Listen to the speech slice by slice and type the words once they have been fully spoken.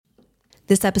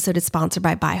This episode is sponsored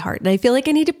by ByHeart, and I feel like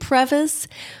I need to preface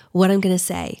what I'm going to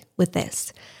say with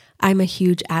this. I'm a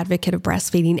huge advocate of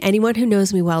breastfeeding. Anyone who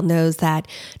knows me well knows that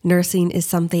nursing is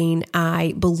something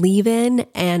I believe in,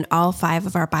 and all 5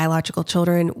 of our biological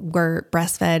children were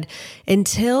breastfed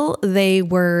until they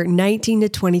were 19 to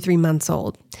 23 months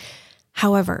old.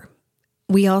 However,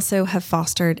 we also have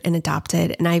fostered and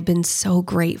adopted, and I've been so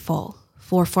grateful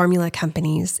for formula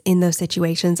companies in those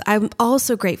situations. I'm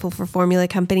also grateful for formula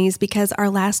companies because our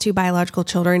last 2 biological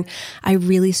children, I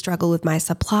really struggled with my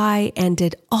supply and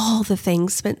did all the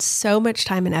things, spent so much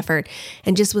time and effort,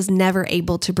 and just was never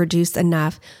able to produce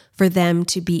enough for them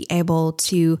to be able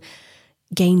to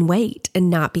gain weight and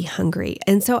not be hungry.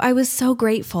 And so I was so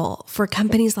grateful for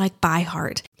companies like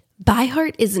ByHeart.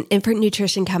 ByHeart is an infant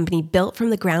nutrition company built from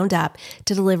the ground up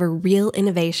to deliver real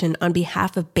innovation on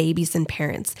behalf of babies and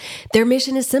parents. Their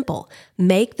mission is simple: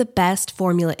 make the best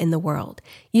formula in the world.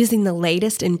 Using the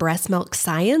latest in breast milk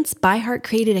science, ByHeart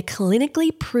created a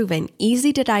clinically proven,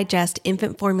 easy to digest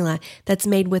infant formula that's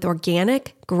made with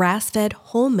organic, grass-fed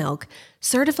whole milk,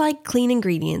 certified clean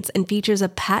ingredients, and features a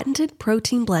patented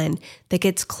protein blend that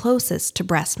gets closest to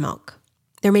breast milk.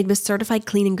 They're made with certified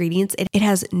clean ingredients. It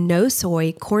has no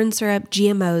soy, corn syrup,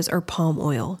 GMOs, or palm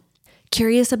oil.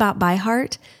 Curious about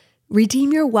ByHeart?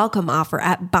 Redeem your welcome offer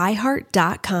at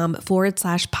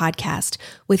byheart.com/podcast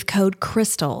with code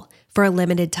CRYSTAL for a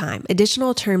limited time.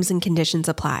 Additional terms and conditions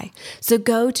apply. So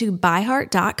go to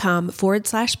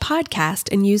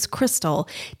byheart.com/podcast and use CRYSTAL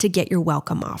to get your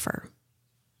welcome offer.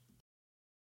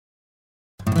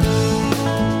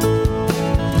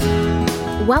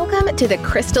 Welcome to the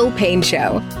Crystal Paine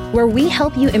Show, where we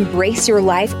help you embrace your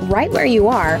life right where you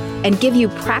are and give you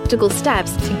practical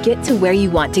steps to get to where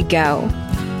you want to go.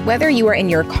 Whether you are in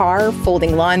your car,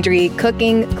 folding laundry,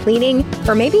 cooking, cleaning,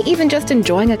 or maybe even just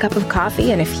enjoying a cup of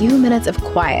coffee and a few minutes of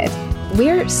quiet,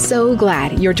 we're so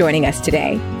glad you're joining us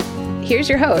today. Here's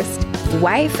your host,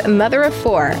 wife, mother of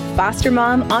 4, foster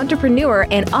mom, entrepreneur,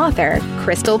 and author,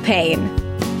 Crystal Paine.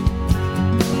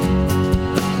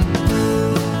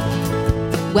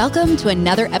 Welcome to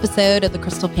another episode of The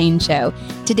Crystal Paine Show.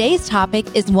 Today's topic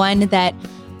is one that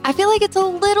I feel like it's a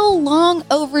little long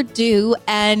overdue,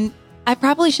 and I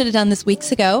probably should have done this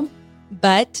weeks ago,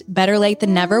 but better late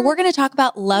than never. We're going to talk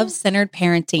about love-centered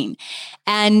parenting.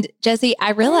 And Jesse,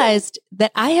 I realized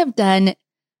that I have done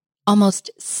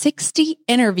almost 60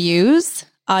 interviews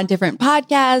on different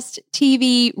podcasts,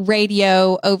 TV,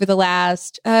 radio over the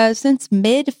last, since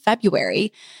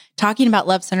mid-February, talking about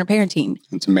love-centered parenting.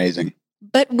 It's amazing.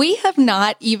 But we have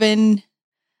not even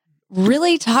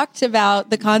really talked about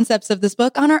the concepts of this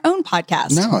book on our own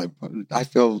podcast. No, I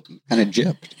feel kind of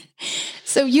gypped.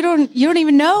 So you don't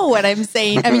even know what I'm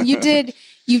saying. I mean, you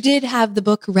did have the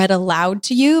book read aloud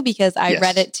to you because I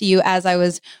read it to you as I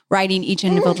was writing each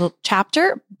individual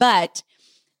chapter, but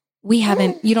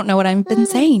you don't know what I've been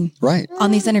saying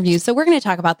on these interviews. So we're going to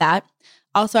talk about that.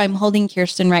 Also, I'm holding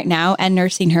Kirsten right now and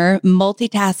nursing her,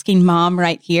 multitasking mom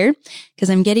right here, because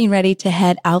I'm getting ready to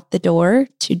head out the door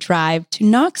to drive to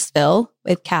Knoxville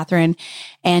with Catherine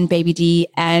and baby D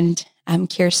and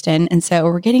Kirsten. And so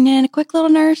we're getting in a quick little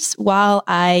nurse while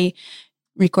I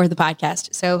record the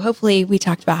podcast. So hopefully we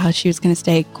talked about how she was going to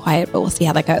stay quiet, but we'll see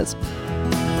how that goes.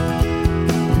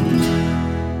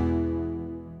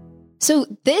 So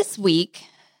this week,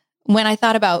 when I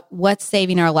thought about what's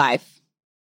saving our life,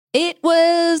 it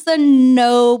was a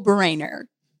no-brainer.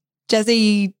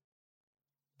 Jesse,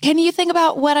 can you think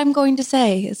about what I'm going to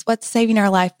say is what's saving our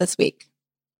life this week?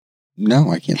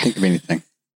 No, I can't think of anything.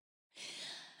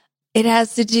 It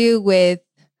has to do with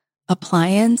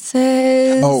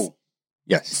appliances. Oh,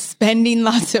 yes. Spending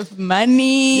lots of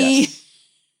money. Yes.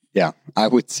 Yeah, I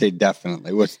would say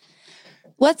definitely. What's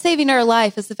saving our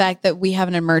life is the fact that we have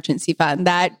an emergency fund.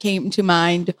 That came to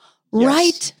mind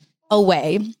right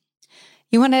away.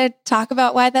 You want to talk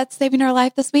about why that's saving our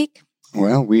life this week?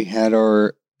 Well, we had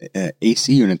our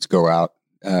AC units go out.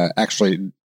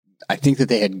 Actually, I think that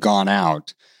they had gone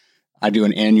out. I do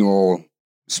an annual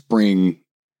spring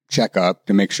checkup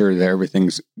to make sure that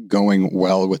everything's going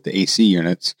well with the AC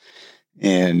units.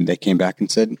 And they came back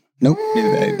and said, nope,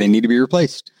 they need to be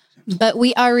replaced. But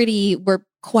we already were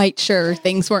quite sure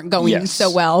things weren't going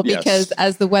so well because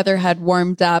as the weather had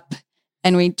warmed up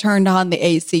and we turned on the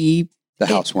AC, the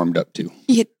house warmed up too.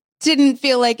 It didn't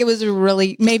feel like it was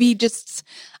really, maybe just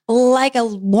like a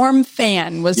warm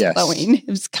fan was blowing. It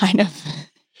was it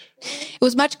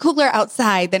was much cooler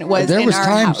outside than it was in our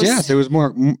house. Yes, it was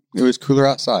cooler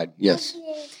outside. Yes.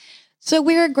 So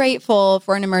we were grateful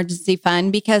for an emergency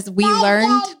fund because we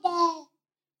learned.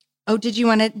 Oh, did you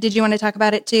want to talk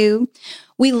about it too?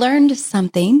 We learned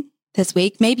something this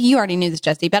week. Maybe you already knew this,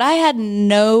 Jesse, but I had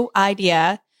no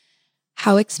idea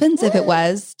how expensive it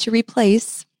was to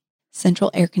replace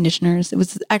central air conditioners. It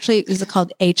was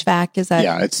called HVAC? Is that?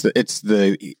 Yeah, it's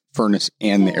the furnace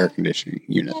and the air conditioning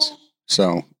units.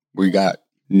 So we got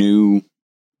new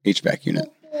HVAC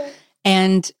unit.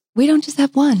 And we don't just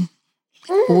have one.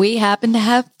 We happen to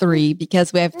have 3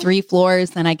 because we have 3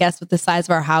 floors. And I guess with the size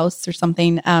of our house or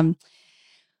something,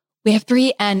 we have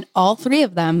 3, and all 3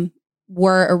 of them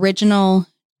were original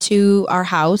to our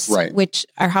house, right, which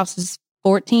our house is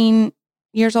 14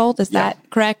 years old. Is that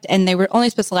correct? And they were only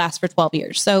supposed to last for 12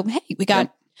 years. So, hey, we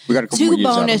got a couple 2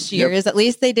 bonus years. At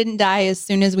least they didn't die as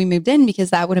soon as we moved in, because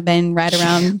that would have been right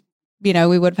around,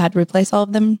 we would have had to replace all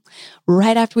of them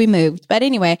right after we moved. But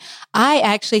anyway, I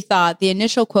actually thought the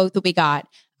initial quote that we got,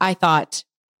 I thought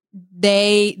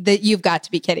that you've got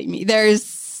to be kidding me.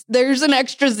 There's an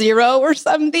extra 0 or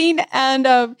something.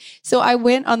 And so I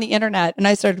went on the internet and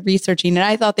I started researching, and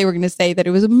I thought they were going to say that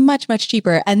it was much, much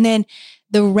cheaper. And then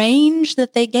the range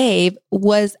that they gave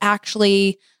was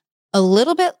actually a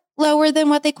little bit lower than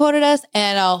what they quoted us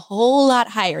and a whole lot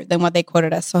higher than what they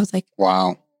quoted us. So I was like,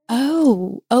 wow.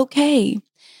 Oh, okay.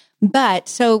 But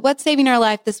so what's saving our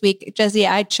life this week, Jesse?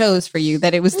 I chose for you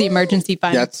that it was the emergency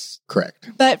fund. That's correct.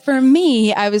 But for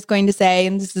me, I was going to say,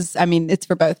 and this is, it's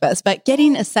for both of us, but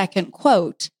getting a second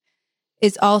quote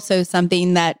is also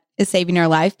something that is saving our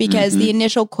life, because the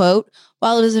initial quote,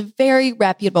 while it was a very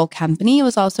reputable company, it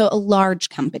was also a large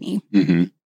company. Mm-hmm.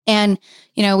 And,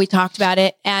 we talked about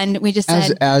it, and we just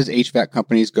said, as HVAC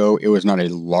companies go, it was not a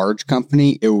large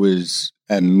company. It was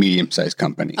a medium-sized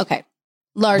company. Okay.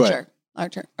 Larger.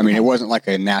 Okay. It wasn't like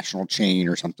a national chain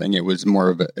or something. It was more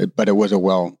of but it was a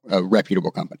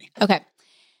reputable company. Okay.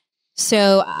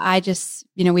 So I just,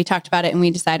 we talked about it and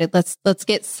we decided let's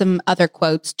get some other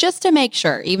quotes just to make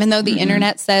sure, even though the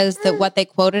internet says that what they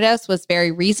quoted us was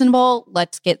very reasonable,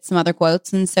 let's get some other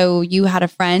quotes. And so you had a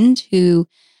friend who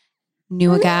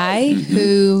knew a guy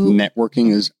who...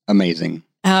 Networking is amazing.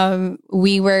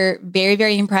 We were very,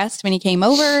 very impressed when he came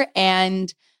over,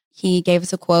 and he gave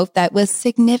us a quote that was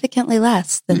significantly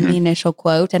less than the initial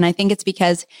quote. And I think it's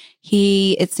because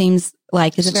it seems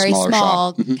like it's a very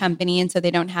small company, and so they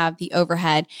don't have the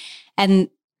overhead. And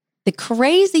the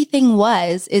crazy thing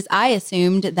is I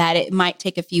assumed that it might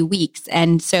take a few weeks.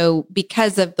 And so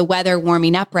because of the weather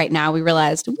warming up right now, we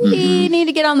realized we need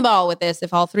to get on the ball with this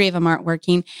if all 3 of them aren't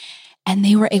working. And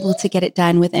they were able to get it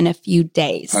done within a few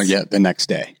days. Oh, yeah, the next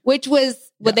day. Which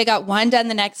was, they got 1 done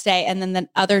the next day, and then the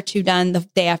other 2 done the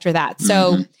day after that.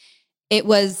 So it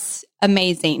was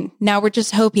amazing. Now we're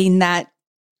just hoping that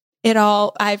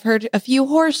I've heard a few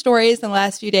horror stories in the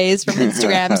last few days from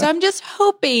Instagram. So I'm just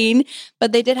hoping,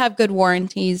 but they did have good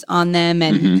warranties on them.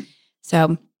 And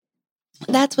so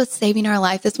that's what's saving our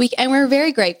life this week. And we're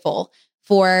very grateful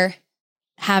for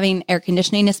having air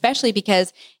conditioning, especially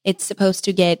because it's supposed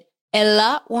to get a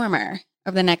lot warmer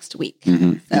over the next week.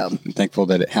 So I'm thankful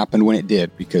that it happened when it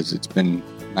did, because it's been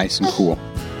nice and cool.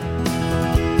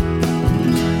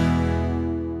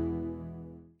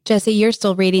 Jesse, you're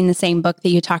still reading the same book that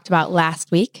you talked about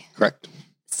last week. Correct.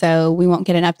 So we won't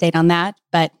get an update on that,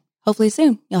 but hopefully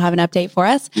soon you'll have an update for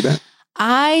us. You bet.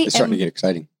 It's starting to get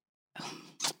exciting.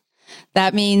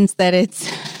 That means that it's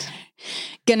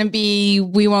going to be,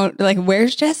 we won't,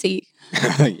 where's Jesse?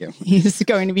 Yeah. He's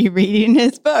going to be reading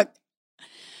his book.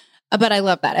 But I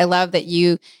love that. I love that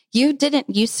you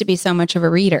didn't used to be so much of a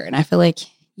reader, and I feel like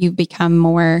you've become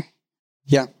more.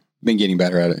 Yeah, been getting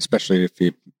better at it, especially if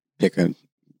you pick a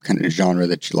kind of genre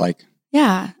that you like.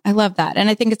 Yeah, I love that. And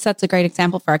I think it sets a great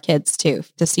example for our kids too,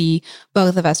 to see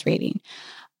both of us reading.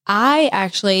 I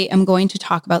actually am going to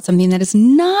talk about something that is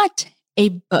not a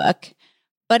book,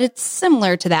 but it's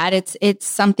similar to that. It's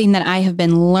something that I have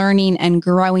been learning and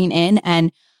growing in,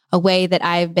 and a way that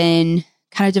I've been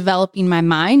kind of developing my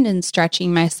mind and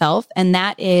stretching myself. And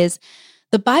that is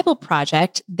the Bible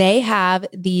Project. They have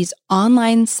these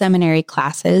online seminary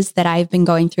classes that I've been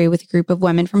going through with a group of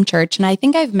women from church. And I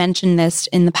think I've mentioned this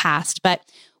in the past, but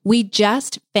we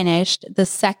just finished the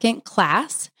 2nd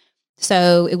class.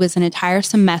 So it was an entire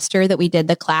semester that we did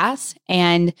the class.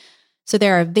 And so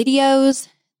there are videos.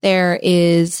 There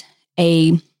is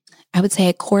I would say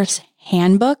a course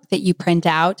handbook that you print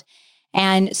out.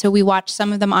 And so we watch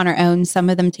some of them on our own, some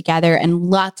of them together, and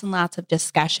lots of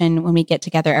discussion when we get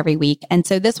together every week. And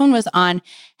so this one was on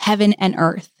heaven and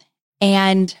earth.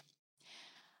 And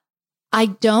I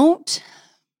don't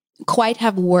quite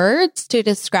have words to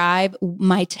describe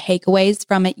my takeaways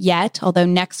from it yet, although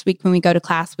next week when we go to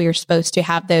class, we are supposed to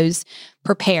have those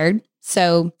prepared.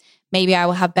 So maybe I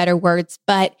will have better words,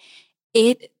 but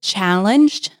it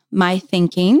challenged my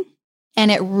thinking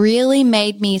And it really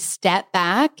made me step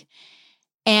back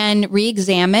and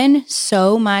re-examine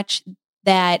so much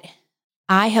that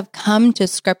I have come to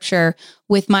scripture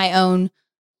with my own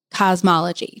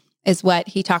cosmology, is what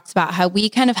he talks about, how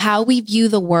we view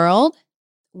the world.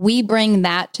 We bring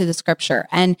that to the scripture.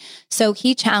 And so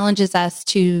he challenges us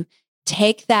to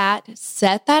take that,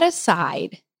 set that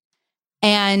aside,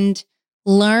 and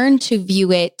learn to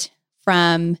view it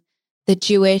from the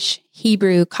Jewish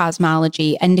Hebrew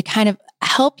cosmology, and to kind of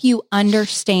help you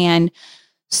understand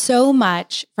so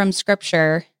much from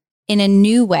scripture in a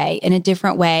new way, in a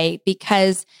different way,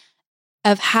 because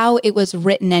of how it was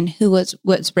written and who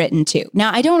was written to.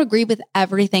 Now, I don't agree with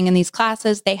everything in these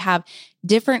classes. They have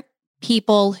different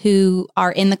people who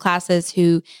are in the classes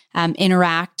who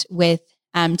interact with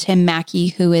Tim Mackey,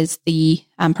 who is the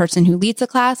person who leads the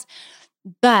class.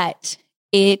 But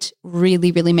it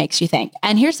really, really makes you think.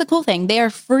 And here's the cool thing. They are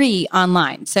free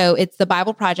online. So it's the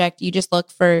Bible Project. You just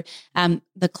look for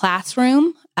the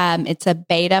classroom. It's a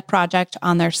beta project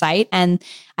on their site. And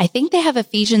I think they have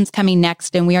Ephesians coming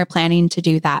next, and we are planning to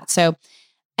do that. So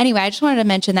anyway, I just wanted to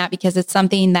mention that because it's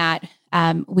something that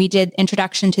we did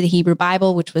Introduction to the Hebrew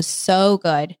Bible, which was so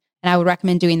good. And I would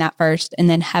recommend doing that first, and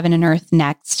then Heaven and Earth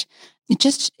next. It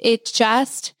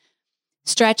just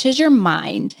stretches your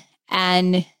mind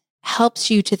and helps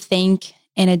you to think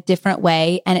in a different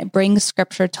way. And it brings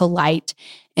scripture to light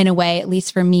in a way, at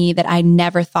least for me, that I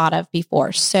never thought of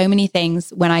before. So many things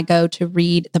when I go to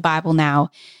read the Bible now,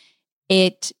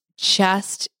 it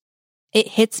hits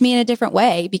me in a different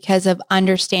way because of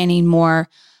understanding more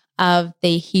of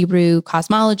the Hebrew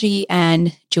cosmology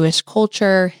and Jewish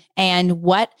culture and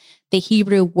what the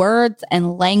Hebrew words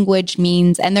and language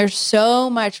means. And there's so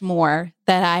much more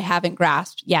that I haven't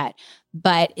grasped yet,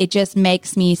 but it just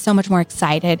makes me so much more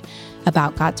excited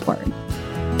about God's word.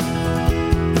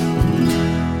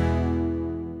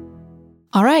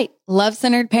 All right,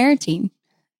 love-centered parenting.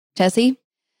 Jesse,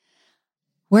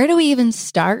 where do we even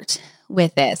start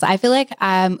with this? I feel like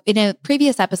in a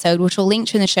previous episode, which we'll link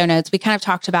to in the show notes, we kind of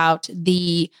talked about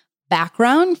the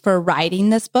background for writing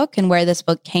this book and where this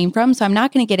book came from. So I'm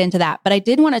not going to get into that, but I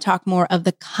did want to talk more of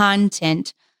the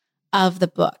content of the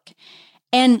book.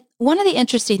 And one of the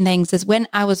interesting things is when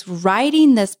I was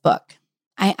writing this book,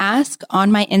 I asked on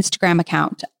my Instagram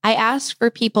account, I asked for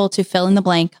people to fill in the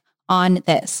blank on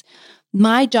this.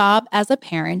 My job as a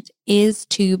parent is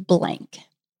to blank.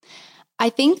 I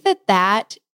think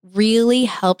that really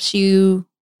helps you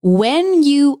when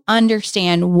you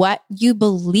understand what you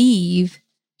believe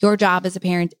your job as a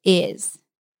parent is.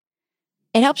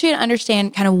 It helps you to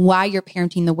understand kind of why you're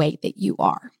parenting the way that you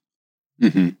are.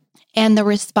 Mm-hmm. And the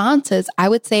responses, I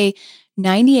would say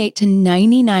 98 to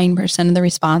 99% of the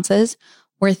responses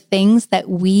were things that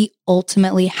we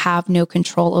ultimately have no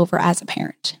control over as a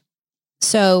parent.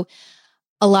 So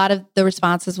a lot of the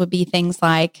responses would be things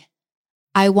like,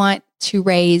 I want to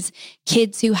raise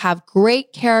kids who have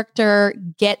great character,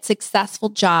 get successful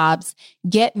jobs,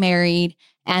 get married,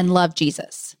 and love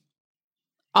Jesus.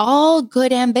 All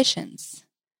good ambitions.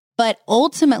 But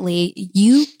ultimately,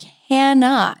 you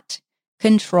cannot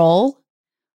control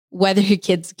whether your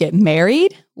kids get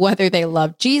married, whether they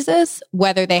love Jesus,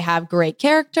 whether they have great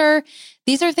character.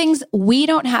 These are things we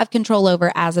don't have control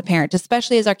over as a parent,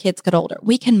 especially as our kids get older.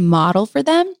 We can model for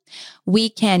them. We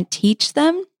can teach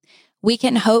them. We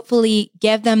can hopefully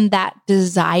give them that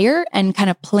desire and kind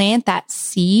of plant that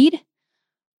seed,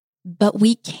 but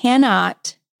we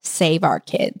cannot save our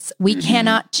kids. We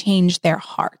cannot change their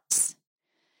hearts.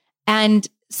 And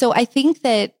so I think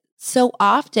that so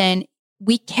often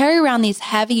we carry around these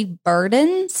heavy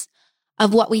burdens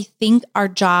of what we think our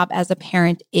job as a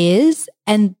parent is.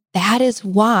 And that is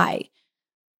why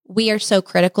we are so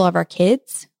critical of our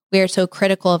kids. We are so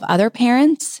critical of other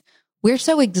parents. We're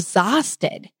so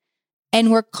exhausted.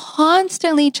 And we're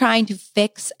constantly trying to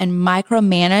fix and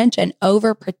micromanage and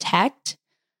overprotect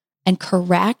and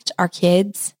correct our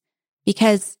kids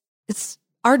because it's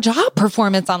our job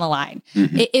performance on the line.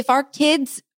 Mm-hmm. If our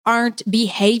kids aren't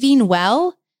behaving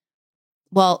well,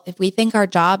 if we think our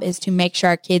job is to make sure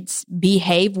our kids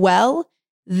behave well,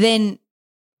 then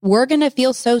we're going to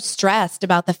feel so stressed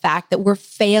about the fact that we're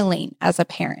failing as a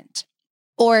parent.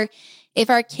 Or if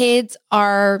our kids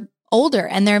are older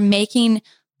and they're making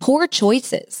poor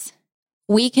choices,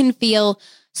 we can feel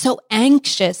so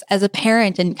anxious as a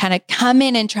parent and kind of come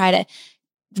in and try to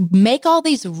make all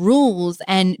these rules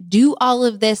and do all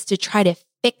of this to try to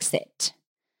fix it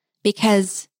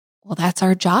because, that's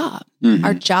our job. Mm-hmm.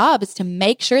 Our job is to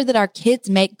make sure that our kids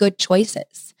make good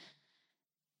choices.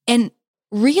 And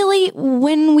really,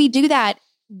 when we do that,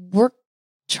 we're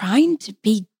trying to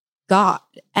be God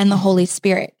and the Holy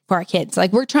Spirit for our kids.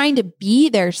 Like we're trying to be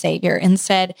their savior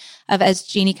instead of, as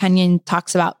Jeannie Cunyon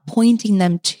talks about, pointing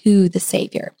them to the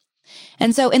savior.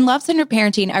 And so in love-centered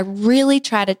parenting, I really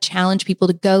try to challenge people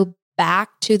to go back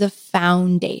to the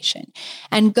foundation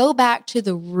and go back to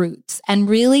the roots and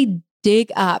really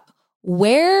dig up,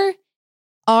 where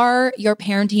are your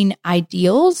parenting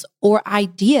ideals or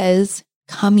ideas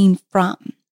coming from?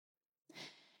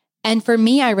 And for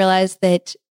me, I realized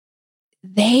that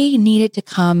they needed to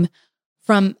come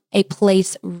from a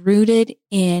place rooted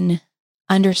in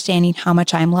understanding how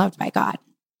much I'm loved by God,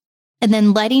 and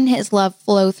then letting his love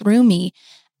flow through me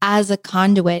as a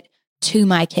conduit to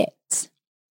my kids.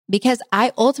 Because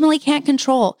I ultimately can't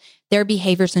control their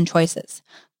behaviors and choices,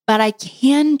 but I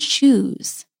can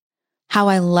choose how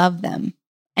I love them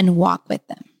and walk with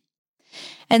them.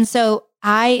 And so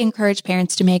I encourage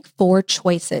parents to make 4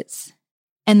 choices.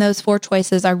 And those 4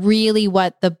 choices are really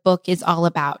what the book is all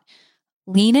about.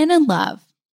 Lean in love,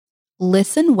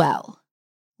 listen well,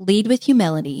 lead with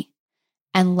humility,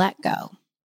 and let go.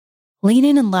 Lean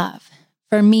in love.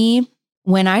 For me,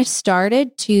 when I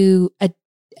started to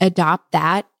adopt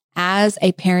that as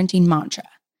a parenting mantra,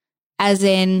 as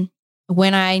in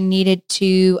when I needed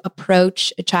to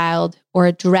approach a child or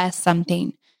address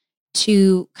something,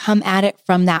 to come at it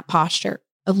from that posture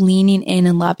of leaning in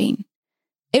and loving,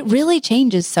 it really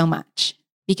changes so much,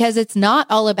 because it's not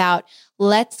all about,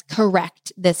 let's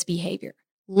correct this behavior.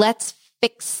 Let's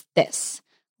fix this.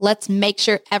 Let's make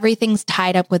sure everything's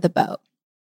tied up with a bow.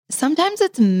 Sometimes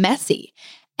it's messy,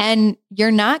 and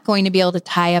you're not going to be able to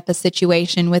tie up a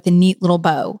situation with a neat little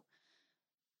bow,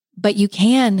 but you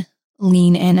can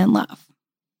lean in and love.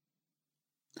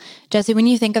 Jesse, when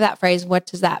you think of that phrase, what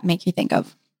does that make you think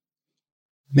of?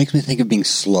 It makes me think of being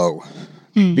slow,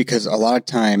 because a lot of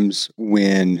times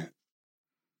when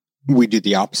we do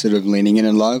the opposite of leaning in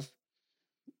and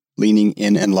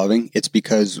loving, it's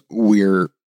because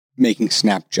we're making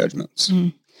snap judgments.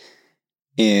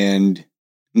 And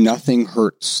nothing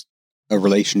hurts a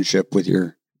relationship with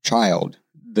your child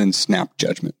than snap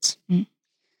judgments.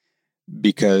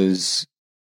 Because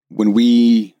when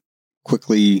we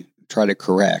quickly try to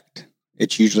correct,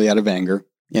 it's usually out of anger,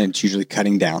 and it's usually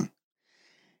cutting down.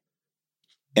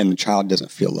 And the child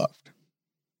doesn't feel loved.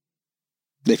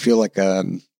 They feel like a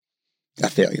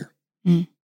failure.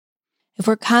 If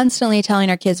we're constantly telling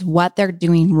our kids what they're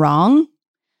doing wrong,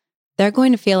 they're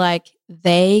going to feel like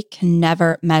they can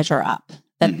never measure up,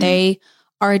 that they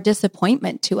are a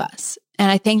disappointment to us.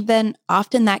 And I think then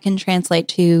often that can translate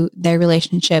to their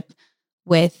relationship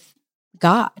with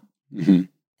God. And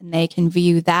they can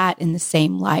view that in the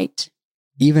same light.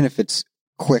 Even if it's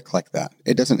quick like that,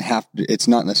 it doesn't have to, it's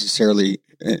not necessarily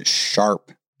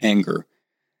sharp anger.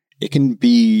 It can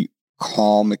be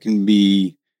calm. It can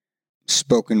be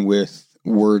spoken with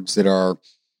words that are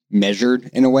measured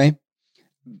in a way,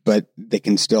 but they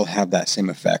can still have that same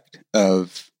effect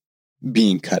of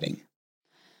being cutting.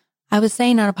 I was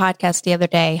saying on a podcast the other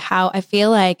day how I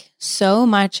feel like so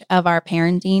much of our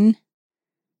parenting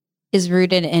is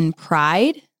rooted in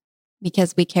pride,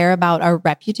 because we care about our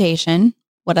reputation,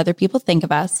 what other people think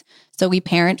of us. So we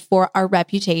parent for our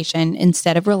reputation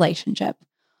instead of relationship,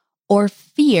 or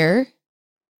fear,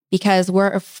 because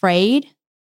we're afraid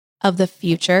of the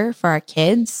future for our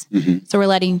kids. So we're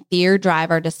letting fear drive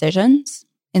our decisions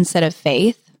instead of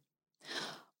faith,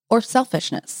 or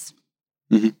selfishness.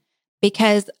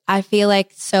 Because I feel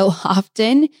like so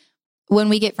often when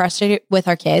we get frustrated with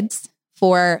our kids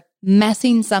for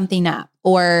messing something up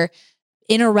or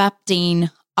interrupting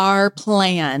our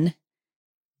plan,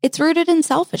 it's rooted in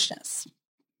selfishness.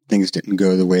 Things didn't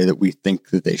go the way that we think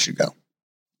that they should go.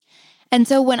 And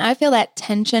so when I feel that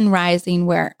tension rising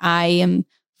where I am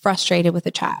frustrated with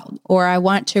a child, or I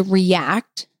want to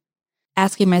react,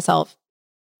 asking myself,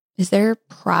 is there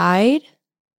pride?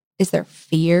 Is there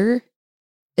fear?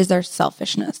 Is there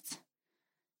selfishness?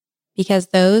 Because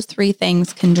those 3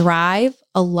 things can drive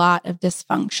a lot of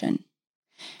dysfunction.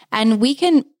 And we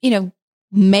can,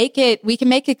 make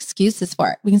excuses for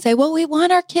it. We can say, well, we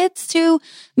want our kids to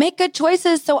make good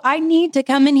choices, so I need to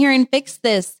come in here and fix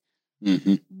this.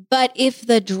 But if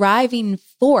the driving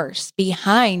force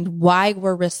behind why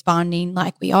we're responding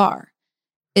like we are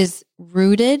is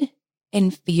rooted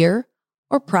in fear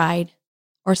or pride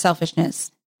or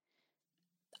selfishness,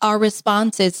 our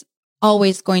response is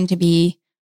always going to be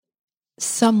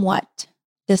somewhat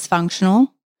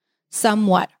dysfunctional,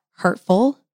 somewhat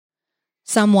hurtful,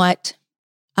 somewhat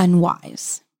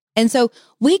unwise. And so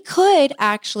we could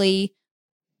actually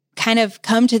kind of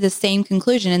come to the same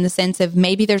conclusion in the sense of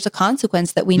maybe there's a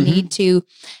consequence that we need to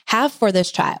have for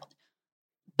this child,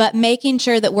 but making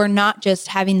sure that we're not just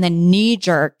having the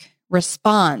knee-jerk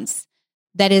response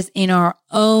that is in our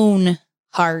own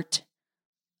heart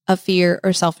of fear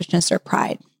or selfishness or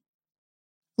pride.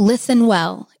 Listen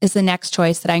well is the next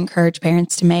choice that I encourage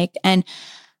parents to make. And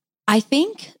I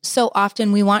think so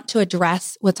often we want to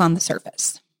address what's on the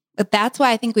surface. But that's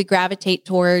why I think we gravitate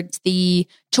towards the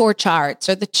chore charts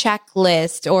or the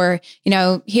checklist or,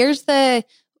 here's the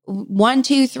 1,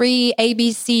 2, 3, A,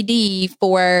 B, C, D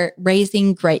for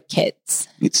raising great kids.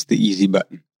 It's the easy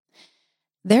button.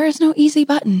 There is no easy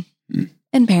button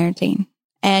in parenting.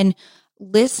 And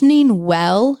listening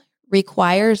well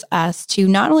requires us to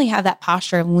not only have that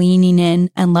posture of leaning in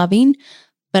and loving,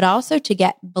 but also to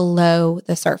get below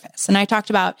the surface. And I talked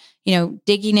about,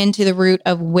 digging into the root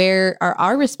of where are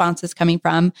our responses coming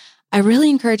from. I really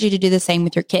encourage you to do the same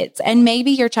with your kids. And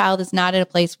maybe your child is not at a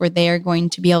place where they are going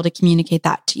to be able to communicate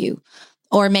that to you.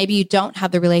 Or maybe you don't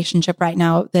have the relationship right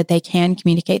now that they can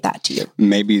communicate that to you.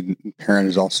 Maybe the parent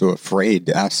is also afraid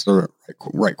to ask the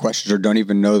right questions or don't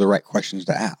even know the right questions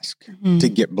to ask to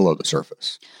get below the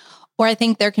surface. Or I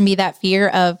think there can be that fear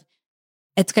of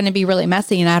it's going to be really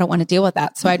messy and I don't want to deal with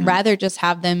that. So I'd rather just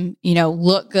have them,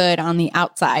 look good on the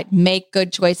outside, make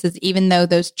good choices, even though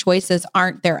those choices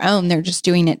aren't their own. They're just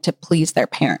doing it to please their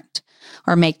parent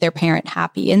or make their parent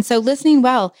happy. And so listening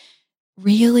well,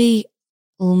 really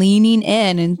leaning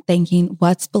in and thinking,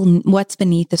 what's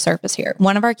beneath the surface here?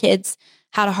 One of our kids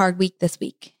had a hard week this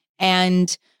week,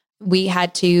 and we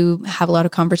had to have a lot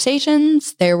of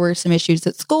conversations. There were some issues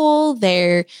at school.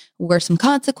 There were some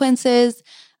consequences,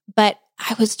 but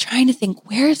I was trying to think,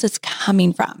 where is this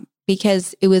coming from?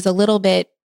 Because it was a little bit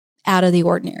out of the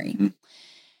ordinary. Mm-hmm.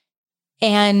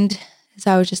 And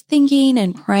so I was just thinking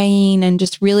and praying and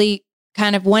just really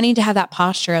kind of wanting to have that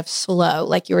posture of slow,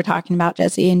 like you were talking about,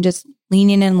 Jesse, and just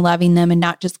leaning in and loving them and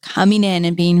not just coming in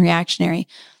and being reactionary.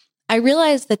 I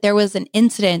realized that there was an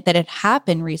incident that had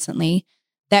happened recently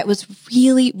that was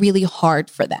really, really hard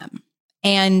for them.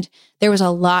 And there was a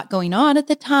lot going on at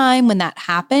the time when that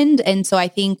happened. And so I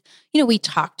think, we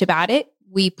talked about it,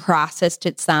 we processed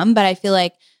it some, but I feel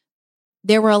like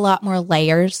there were a lot more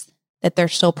layers that they're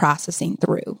still processing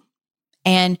through.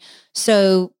 And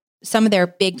so some of their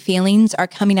big feelings are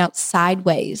coming out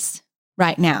sideways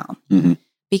right now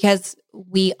because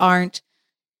we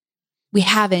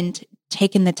haven't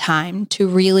taken the time to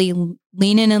really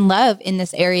lean in and love in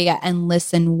this area and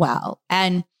listen well.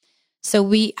 And so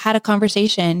we had a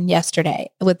conversation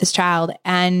yesterday with this child,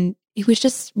 and it was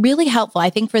just really helpful, I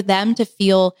think, for them to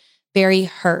feel very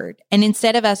heard. And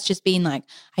instead of us just being like,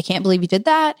 I can't believe you did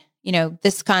that,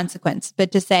 this consequence,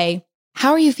 but to say,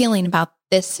 how are you feeling about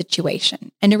this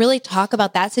situation? And to really talk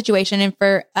about that situation. And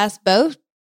for us both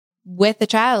with the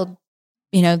child,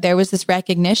 there was this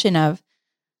recognition of,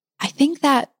 I think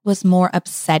that was more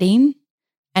upsetting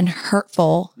and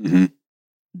hurtful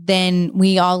than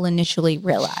we all initially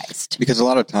realized. Because a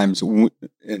lot of times,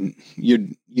 and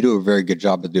you do a very good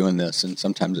job of doing this, and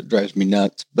sometimes it drives me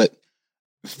nuts, but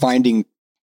finding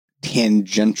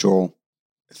tangential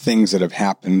things that have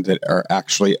happened that are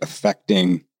actually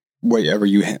affecting whatever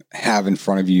you have in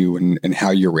front of you and how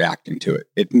you're reacting to it.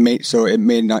 It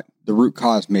may not, the root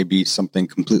cause may be something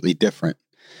completely different,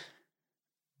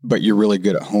 but you're really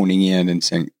good at honing in and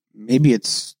saying, maybe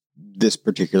it's this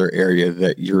particular area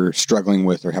that you're struggling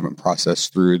with or haven't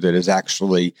processed through that is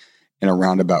actually in a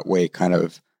roundabout way kind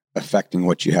of affecting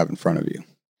what you have in front of you.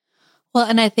 Well,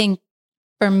 and I think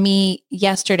for me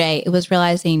yesterday, it was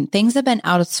realizing things have been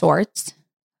out of sorts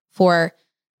for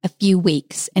a few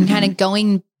weeks and kind of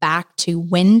going back to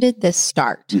when did this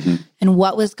start and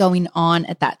what was going on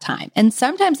at that time. And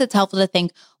sometimes it's helpful to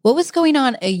think, what was going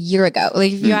on a year ago?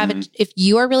 Like if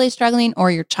you are really struggling or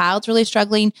your child's really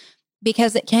struggling,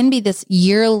 because it can be this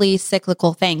yearly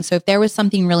cyclical thing. So if there was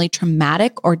something really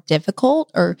traumatic or difficult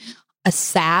or a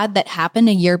sad that happened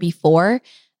a year before,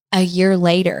 a year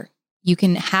later, you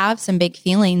can have some big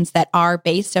feelings that are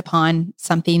based upon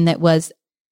something that was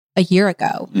a year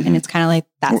ago. And it's kind of like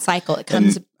that cycle. It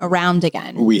comes around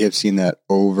again. We have seen that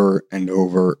over and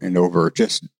over and over,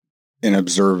 just in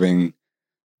observing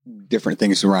different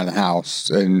things around the house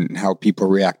and how people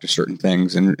react to certain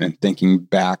things and thinking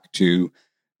back to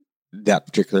that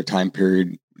particular time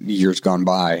period, years gone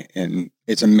by. And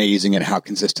it's amazing at how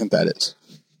consistent that is.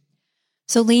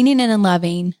 So leaning in and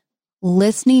loving,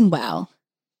 listening well,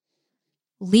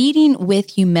 leading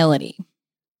with humility.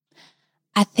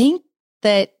 I think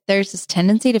that there's this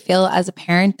tendency to feel as a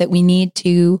parent that we need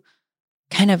to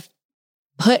kind of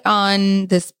put on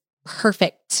this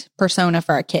perfect persona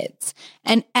for our kids.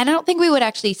 And I don't think we would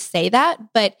actually say that,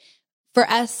 but for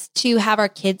us to have our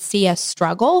kids see us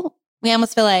struggle, we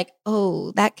almost feel like,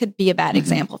 oh, that could be a bad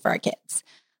example for our kids.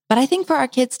 But I think for our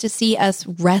kids to see us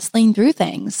wrestling through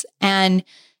things and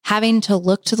having to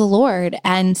look to the Lord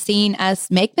and seeing us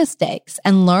make mistakes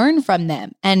and learn from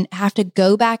them and have to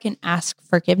go back and ask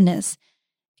forgiveness,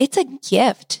 it's a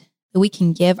gift that we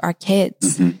can give our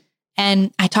kids. Mm-hmm.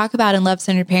 And I talk about in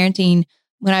Love-Centered Parenting,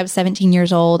 when I was 17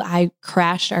 years old, I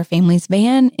crashed our family's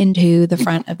van into the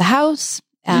front of the house.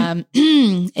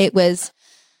 It was,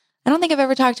 I don't think I've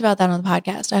ever talked about that on the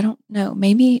podcast. I don't know.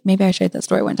 Maybe I shared that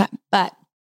story one time, but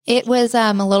it was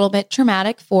a little bit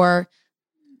traumatic for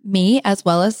me as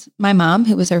well as my mom,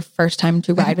 who was her first time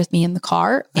to ride with me in the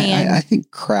car. And I think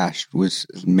crashed was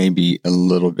maybe a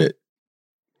little bit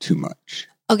too much.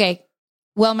 Okay.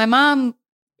 Well,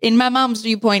 in my mom's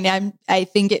viewpoint, I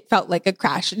think it felt like a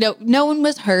crash. No one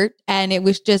was hurt. And it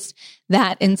was just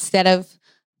that instead of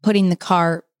putting the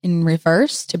car in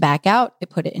reverse to back out, it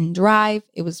put it in drive.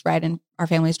 It was right in our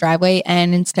family's driveway.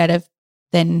 And instead of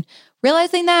then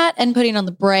realizing that and putting on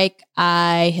the brake,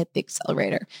 I hit the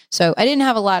accelerator. So I didn't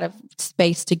have a lot of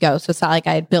space to go. So it's not like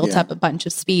I had built up a bunch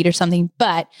of speed or something.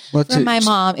 But for my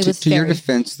mom, it was to your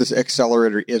defense, this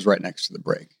accelerator is right next to the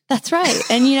brake. That's right.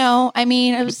 And,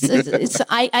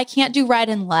 I can't do right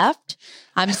and left.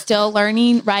 I'm still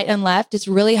learning right and left. It's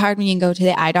really hard when you go to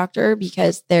the eye doctor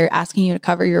because they're asking you to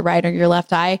cover your right or your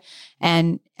left eye.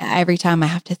 And every time I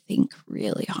have to think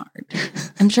really hard.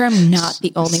 I'm sure I'm not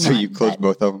the only one. So you close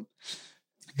both of them?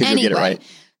 Anyway, you'll get it right.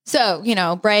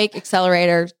 So, brake,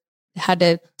 accelerator,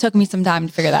 took me some time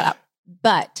to figure that out.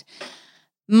 But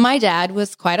my dad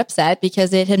was quite upset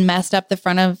because it had messed up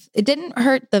it didn't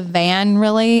hurt the van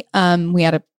really. We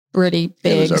had a pretty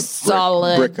big,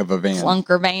 solid brick of a van,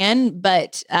 clunker van,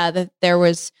 but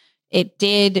it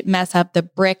did mess up the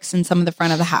bricks in some of the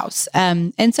front of the house.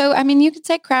 And so, you could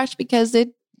say crash because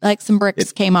some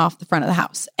bricks came off the front of the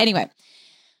house. Anyway,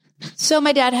 so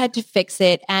my dad had to fix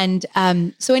it. And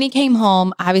so when he came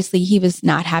home, obviously he was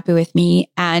not happy with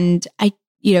me. And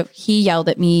he yelled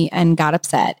at me and got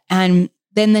upset. And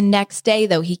then the next day,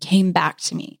 though, he came back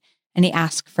to me and he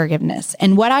asked forgiveness.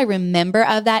 And what I remember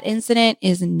of that incident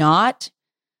is not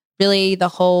really the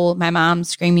whole my mom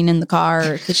screaming in the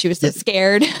car because she was so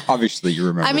scared. Obviously, you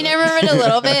remember. I remember it a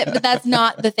little bit, but that's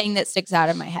not the thing that sticks out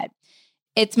in my head.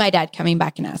 It's my dad coming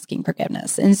back and asking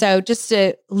forgiveness. And so just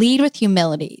to lead with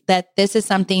humility, that this is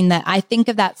something that I think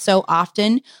of that so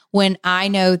often when I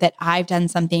know that I've done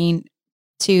something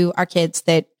to our kids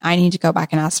that I need to go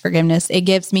back and ask forgiveness. It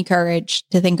gives me courage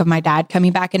to think of my dad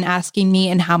coming back and asking me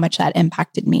and how much that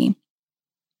impacted me.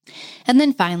 And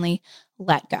then finally,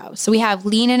 let go. So we have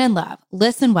lean in and love,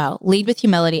 listen well, lead with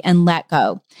humility, and let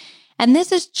go. And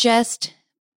this is just,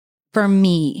 for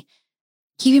me,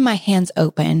 keeping my hands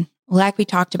open, like we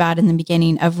talked about in the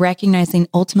beginning, of recognizing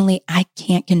ultimately I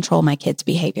can't control my kids'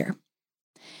 behavior.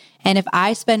 And if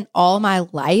I spend all my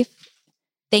life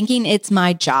thinking it's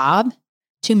my job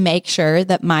to make sure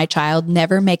that my child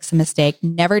never makes a mistake,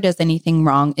 never does anything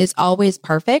wrong, is always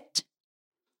perfect.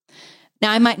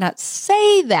 Now, I might not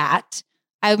say that.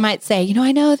 I might say,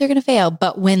 I know they're going to fail,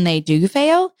 but when they do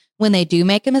fail, when they do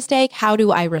make a mistake, how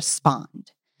do I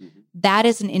respond? Mm-hmm. That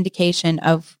is an indication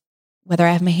of whether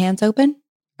I have my hands open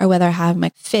or whether I have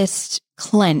my fist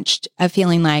clenched of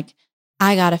feeling like,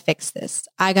 I got to fix this.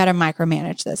 I got to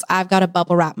micromanage this. I've got to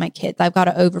bubble wrap my kids. I've got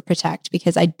to overprotect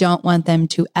because I don't want them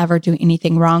to ever do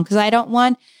anything wrong because I don't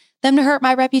want them to hurt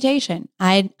my reputation.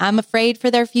 I'm afraid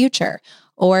for their future,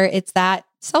 or it's that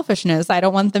selfishness. I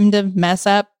don't want them to mess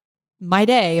up my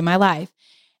day, my life.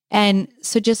 And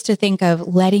so just to think of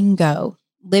letting go,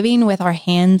 living with our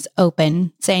hands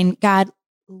open, saying, God,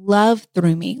 love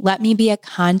through me. Let me be a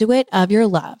conduit of your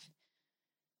love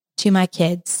to my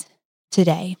kids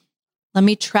today. Let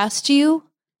me trust you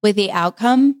with the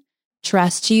outcome,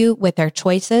 trust you with their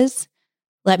choices.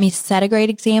 Let me set a great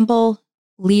example,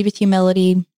 lead with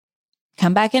humility,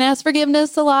 come back and ask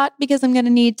forgiveness a lot because I'm going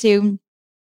to need to.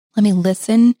 Let me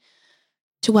listen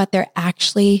to what they're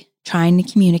actually trying to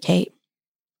communicate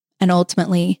and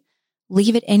ultimately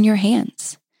leave it in your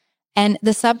hands. And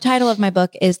the subtitle of my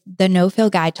book is The No-Fail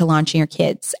Guide to Launching Your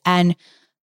Kids. And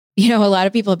a lot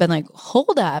of people have been like,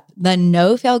 hold up, the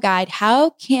no-fail guide.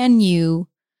 How can you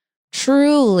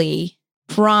truly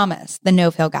promise the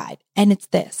no-fail guide? And it's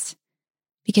this,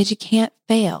 because you can't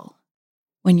fail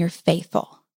when you're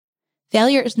faithful.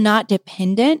 Failure is not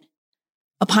dependent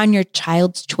upon your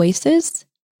child's choices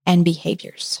and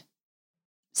behaviors.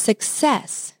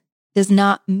 Success does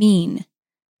not mean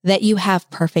that you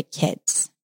have perfect kids.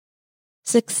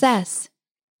 Success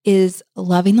is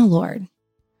loving the Lord,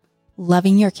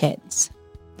 loving your kids.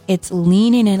 It's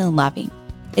leaning in and loving.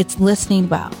 It's listening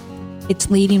well. It's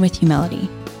leading with humility.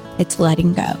 It's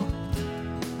letting go.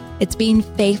 It's being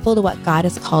faithful to what God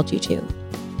has called you to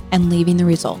and leaving the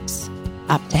results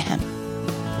up to Him.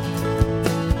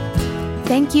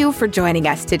 Thank you for joining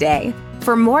us today.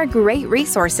 For more great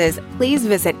resources, please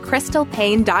visit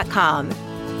crystalpaine.com.